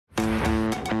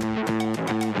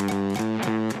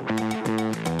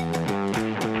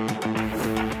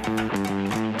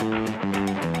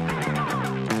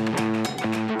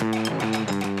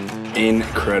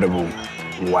Incredible.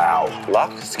 Wow.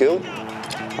 Luck, skill.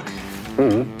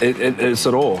 It's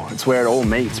it all. It's where it all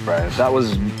meets, bro. That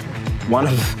was one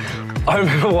of... I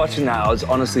remember watching that. I was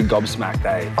honestly gobsmacked,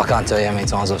 eh? I can't tell you how many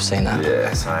times I've seen that.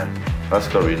 Yeah, same. That's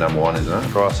got to be number one, isn't it?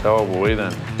 Christ, how old were we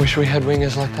then? Wish we had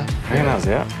wingers like that. Yeah, was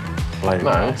out.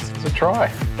 No, it's a try.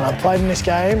 When I played in this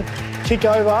game, kick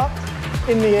over,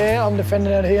 in the air, I'm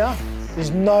defending it here.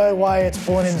 There's no way it's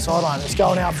pulling in the sideline. It's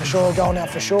going out for sure, going out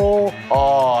for sure.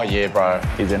 Oh, yeah, bro.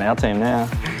 He's in our team now.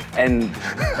 And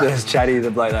there's Chatty, the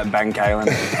bloke that banged Kalen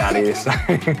out here. So.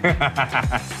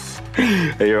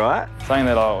 Are you all right? Saying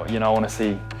that I want to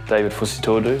see David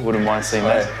Fusitua do. Wouldn't mind seeing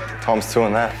that. Times 2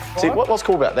 on that. See, what's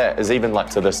cool about that is even like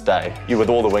to this day, you with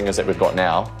all the wingers that we've got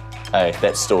now, hey,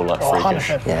 that's still like freakish. 100%.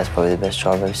 Yeah, that's probably the best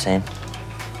try I've ever seen.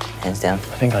 Hands down.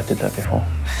 I think I did that before.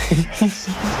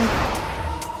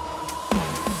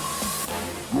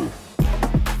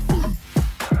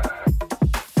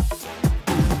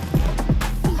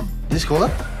 Did you score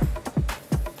that?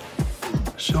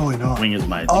 Surely not. Wingers,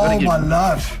 mate. Oh, my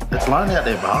love. It's lone out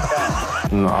there, bro.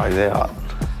 No, he's out.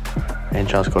 And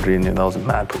Charles got it in there. That was a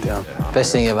mad put down.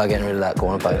 Best thing about getting rid of that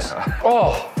corner post.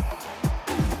 Oh!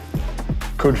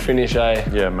 Good finish, eh?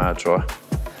 Yeah, mad try.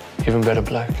 Even better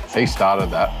bloke. He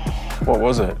started that. What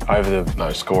was it? Over the,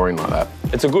 no, scoring like that.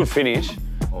 It's a good finish,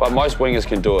 but most wingers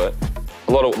can do it.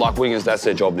 A lot of, like, wingers, that's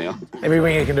their job now. Every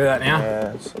winger can do that now.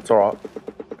 Yeah, it's all right.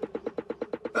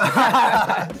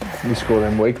 You score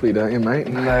them weekly, don't you, mate?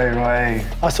 No way.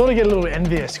 I sort of get a little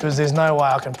envious because there's no way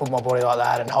I can put my body like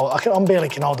that and hold. I barely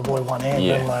can hold the ball with one hand,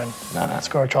 let alone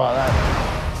score a try like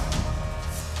that.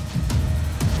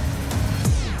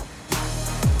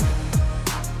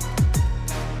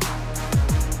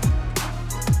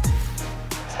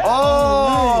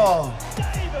 Oh!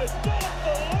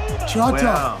 Jota.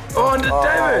 Wow. Oh,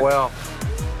 David! Wow.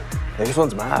 Yeah, this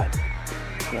one's mad.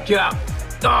 Get up.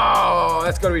 Oh,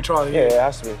 that's got to be tried again. Yeah, it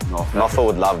has to be. Nofa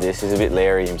would love this. He's a bit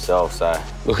leery himself, so...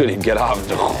 Look at him get up.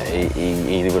 Yeah,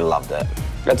 he would have loved that.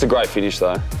 That's a great finish,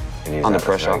 though. Under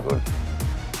pressure. Good.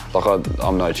 Like,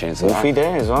 I'm no chance of that. Wolfie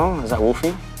there as well? Is that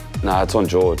Wolfie? Nah, it's on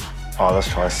George. Oh, that's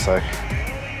twice so.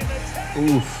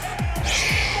 Oof.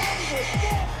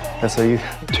 That's how you...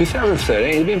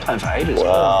 2013, he's been playing for ages.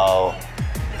 Wow.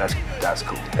 That's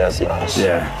cool. That's nice.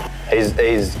 Yeah. He's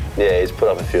put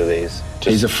up a few of these.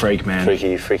 He's a freak, man.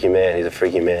 Freaky man. He's a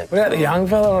freaky man. What about the young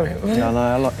fella? Yeah,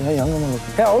 no, how young am I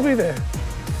looking? How old were you there?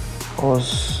 I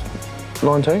was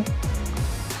 19.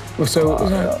 So what was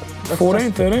that?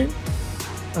 14, 13?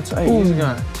 That's 8 years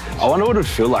ago. I wonder what it would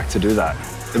feel like to do that.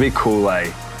 It'd be cool, eh?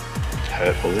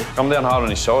 Hurtful. Come down hard on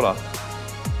his shoulder.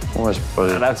 Almost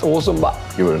brilliant. That's awesome, but...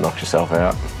 You would have knocked yourself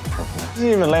out. Doesn't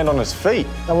even land on his feet.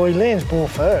 No, well, he lands ball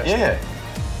first. Yeah.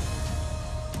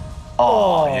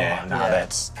 Oh, yeah. No,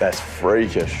 that's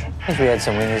freakish. I wish we had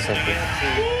some wingers like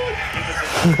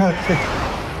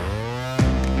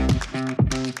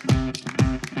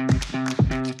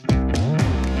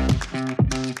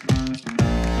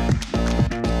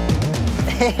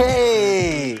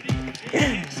Hey!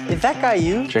 Is that guy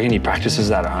you? Do you reckon he practices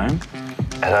that at home?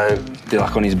 At home? Do you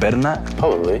like on his bed and that?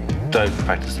 Probably. Don't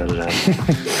practice that at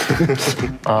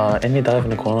home. Any dive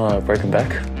in the corner, broken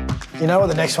back. You know what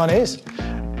the next one is?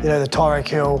 You know, the Tyreek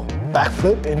Hill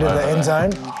backflip into the end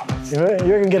zone.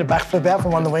 You reckon get a backflip out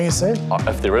from one of the wingers soon?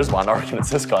 If there is one, I reckon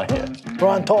it's this guy here.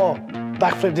 Brian Toll,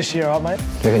 backflip this year, right, mate?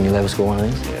 You reckon you'll ever score one of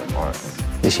these? Yeah, alright.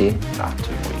 This year? Nah,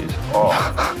 2 more years. Oh,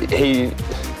 he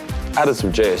added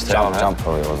some GST. Jump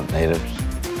probably wasn't needed.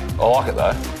 I like it,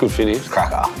 though. Good finish.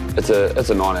 Cracker. It's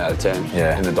a 9 out of 10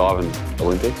 in the diving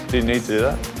Olympics. Didn't need to do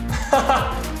that.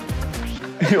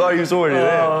 He was already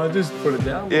there. Oh, just put it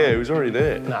down. Yeah, he was already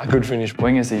there. Nah, good finish.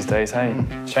 Wingers these days, hey?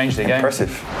 Changed the game.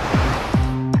 Impressive.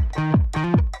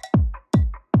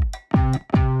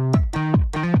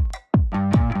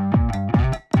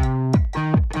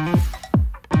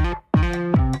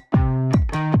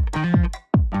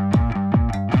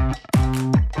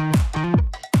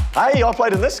 Hey, I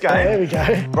played in this game. Oh, there we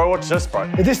go. Bro, watch this, bro.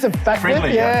 Is this the backflip?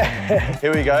 Friendly, yeah.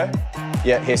 Here we go.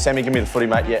 Yeah, here, Sammy, give me the footy,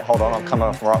 mate. Yeah, hold on, I'm coming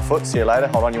off the right foot. See you later.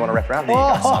 Hold on, you want to wrap around? There you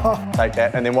go, son. Take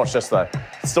that, and then watch this, though.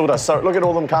 It still does. So, look at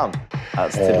all them come.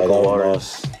 That's typical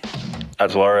Warriors.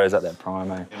 That's Warriors at their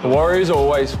prime, eh? The Warriors are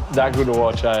always that good to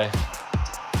watch, eh?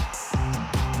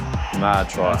 Mad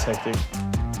try. That's hectic.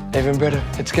 Even better,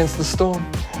 it's against the Storm.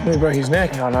 He broke his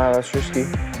neck. I know, that's risky.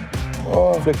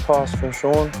 Oh, flick pass for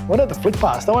Shaun. What about the flick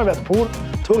pass? Don't worry about the pull.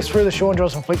 Talk us through the Shaun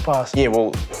Johnson flick pass. Yeah,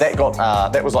 well,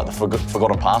 that was like the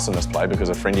forgotten pass in this play because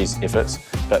of Friendy's efforts.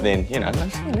 But then, you know,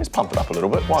 let's pump it up a little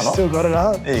bit. Why not? Still got it,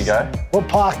 huh? There you go. What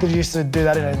park did you used to do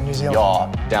that in New Zealand?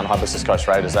 Oh, down Hibiscus Coast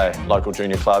Raiders, local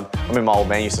junior club. I mean, my old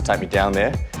man used to take me down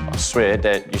there. I swear,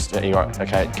 Dad used to, he'd go,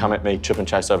 okay, come at me, chip and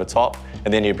chase over top.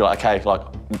 And then he'd be like, okay, like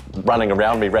running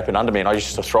around me, wrapping under me, and I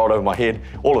used to throw it over my head,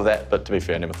 all of that. But to be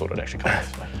fair, I never thought it'd actually come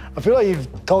off. I feel like you've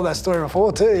told that story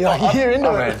before too. You're like a year into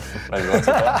it. Maybe once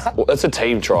or twice. Well, that's a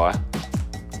team try.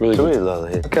 Really good.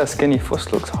 Look how skinny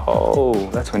Fuss looks. Oh,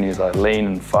 that's when he was like lean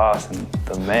and fast and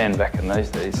the man back in those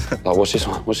days. Like, watch this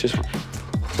one. Watch this one.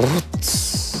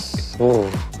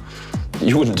 Oh.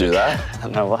 You wouldn't do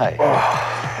that. No way.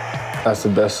 That's the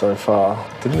best so far.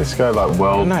 Didn't this go like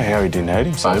well? I don't know how he didn't hurt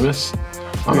himself. Famous.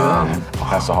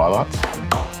 That's the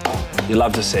highlights. You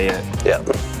love to see it. Yeah.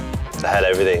 I had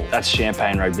everything. That's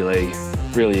champagne rugby league.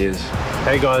 Really is.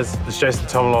 Hey guys, it's Jason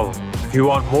Tamalolo. If you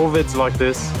want more vids like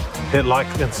this, hit like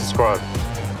and subscribe.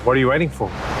 What are you waiting for?